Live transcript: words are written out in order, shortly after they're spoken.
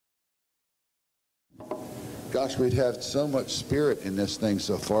Gosh, we've had so much spirit in this thing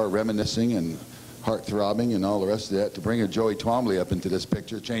so far, reminiscing and heart-throbbing and all the rest of that. To bring a Joey Twombley up into this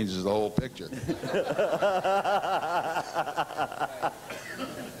picture changes the whole picture.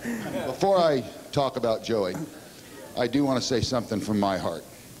 Before I talk about Joey, I do want to say something from my heart.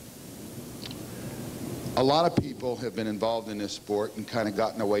 A lot of people have been involved in this sport and kind of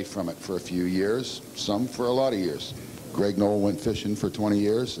gotten away from it for a few years, some for a lot of years. Greg Knoll went fishing for 20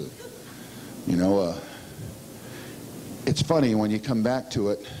 years. You know, it's funny when you come back to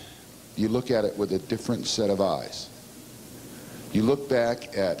it, you look at it with a different set of eyes. You look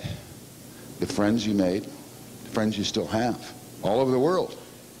back at the friends you made, the friends you still have, all over the world.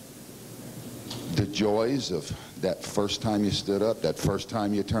 The joys of that first time you stood up, that first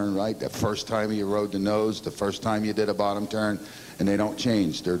time you turned right, that first time you rode the nose, the first time you did a bottom turn, and they don't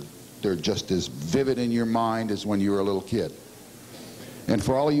change. They're just as vivid in your mind as when you were a little kid. And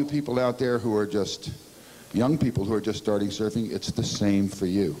for all of you people out there who are just young people who are just starting surfing, it's the same for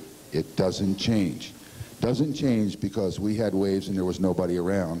you. It doesn't change. Doesn't change because we had waves and there was nobody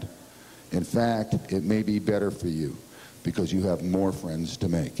around. In fact, it may be better for you because you have more friends to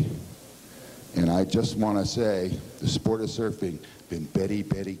make. And I just want to say, the sport of surfing been very,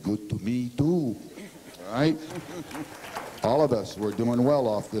 very good to me too. All right? All of us, we're doing well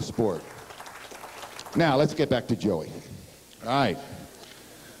off this sport. Now, let's get back to Joey. All right.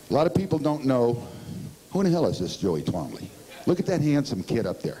 A lot of people don't know, who in the hell is this Joey Twombley? Look at that handsome kid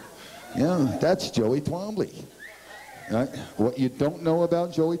up there. Yeah, that's Joey Twombley. Right? What you don't know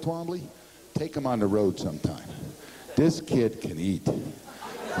about Joey Twombley, take him on the road sometime. This kid can eat.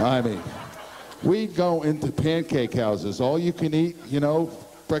 I mean, we'd go into pancake houses, all you can eat, you know,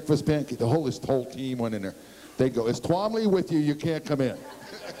 breakfast pancake. This whole team went in there. They'd go, is Twombley with you? You can't come in.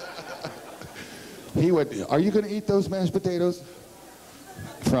 He would, are you going to eat those mashed potatoes?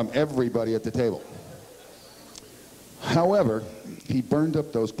 From everybody at the table. However, he burned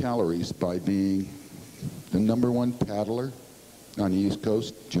up those calories by being the #1 paddler on the East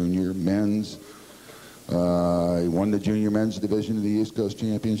Coast, junior, men's. He won the junior men's division of the East Coast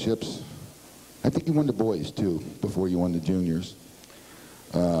Championships. I think he won the boys, too, before he won the juniors.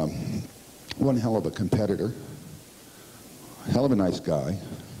 One hell of a competitor. Hell of a nice guy.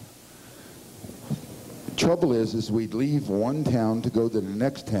 Trouble is we'd leave one town to go to the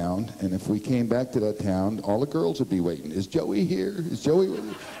next town, and if we came back to that town, all the girls would be waiting. Is Joey here? Is Joey with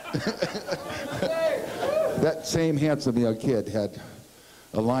you? That same handsome young kid had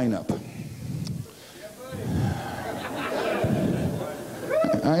a lineup.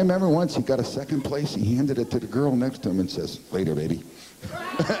 I remember once he got a second place, he handed it to the girl next to him and says, later, baby.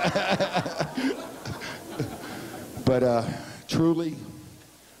 But truly,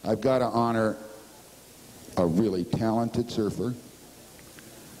 I've got to honor a really talented surfer,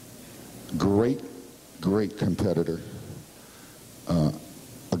 great competitor, a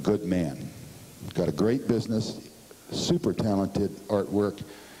good man. Got a great business, super talented artwork.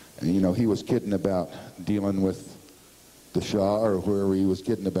 And, you know, he was kidding about dealing with the Shah or whoever he was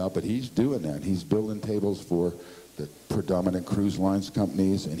kidding about, but he's doing that. He's building tables for the predominant cruise lines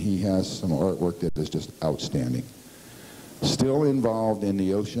companies, and he has some artwork that is just outstanding. Still involved in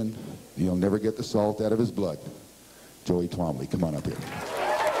the ocean. You'll never get the salt out of his blood. Joey Twombley, come on up here.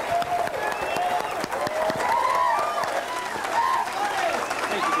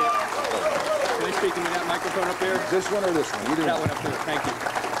 Thank you, Dick. Can I speak into that microphone up there? This one or this one? Either that one up there. Thank you.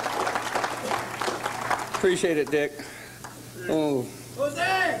 Appreciate it, Dick. Oh.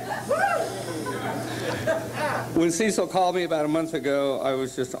 When Cecil called me about a month ago, I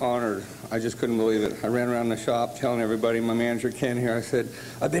was just honored. I just couldn't believe it. I ran around the shop telling everybody, my manager Ken here, I said,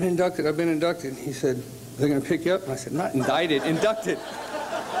 I've been inducted, I've been inducted. He said, are they going to pick you up? And I said, not indicted, inducted.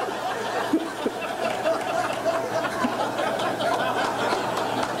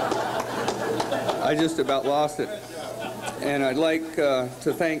 I just about lost it. And I'd like to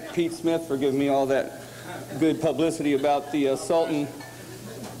thank Pete Smith for giving me all that good publicity about the Sultan.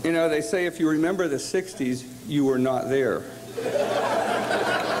 You know, they say if you remember the 60s, you were not there.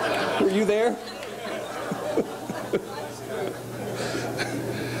 Were you there?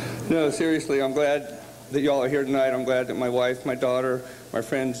 No, seriously, I'm glad that y'all are here tonight. I'm glad that my wife, my daughter, my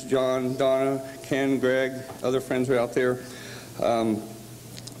friends John, Donna, Ken, Greg, other friends are out there. I'm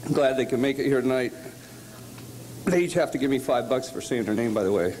glad they can make it here tonight. They each have to give me $5 for saying their name, by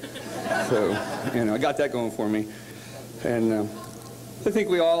the way. So, you know, I got that going for me. And I think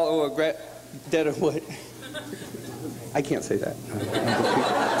we all owe a debt of what? I can't say that.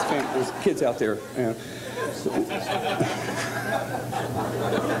 There's kids out there. Yeah.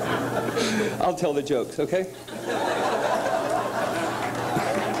 I'll tell the jokes, okay?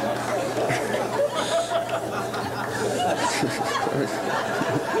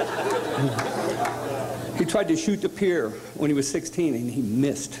 He tried to shoot the pier when he was 16 and he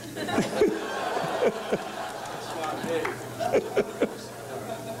missed.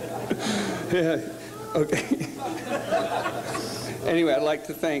 Yeah, okay. Anyway, I'd like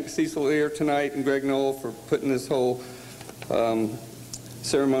to thank Cecil Lear tonight and Greg Knoll for putting this whole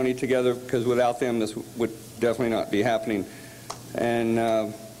ceremony together, because without them this would definitely not be happening. And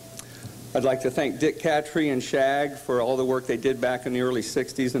I'd like to thank Dick Cattry and Shag for all the work they did back in the early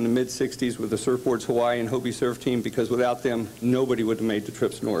 60s and the mid 60s with the Surfboards Hawaii and Hobie Surf Team, because without them nobody would have made the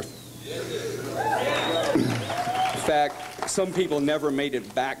trips north. In fact, some people never made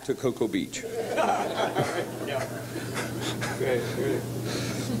it back to Cocoa Beach.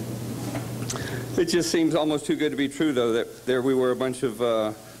 It just seems almost too good to be true, though, that there we were, a bunch of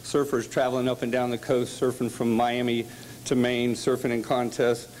surfers traveling up and down the coast, surfing from Miami to Maine, surfing in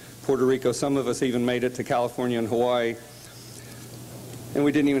contests, Puerto Rico. Some of us even made it to California and Hawaii. And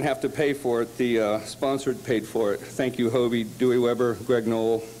we didn't even have to pay for it. The sponsor paid for it. Thank you, Hobie, Dewey Weber, Greg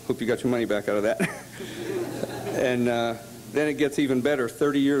Knoll. Hope you got your money back out of that. And then it gets even better.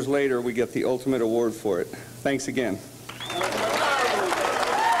 30 years later, we get the ultimate award for it. Thanks again.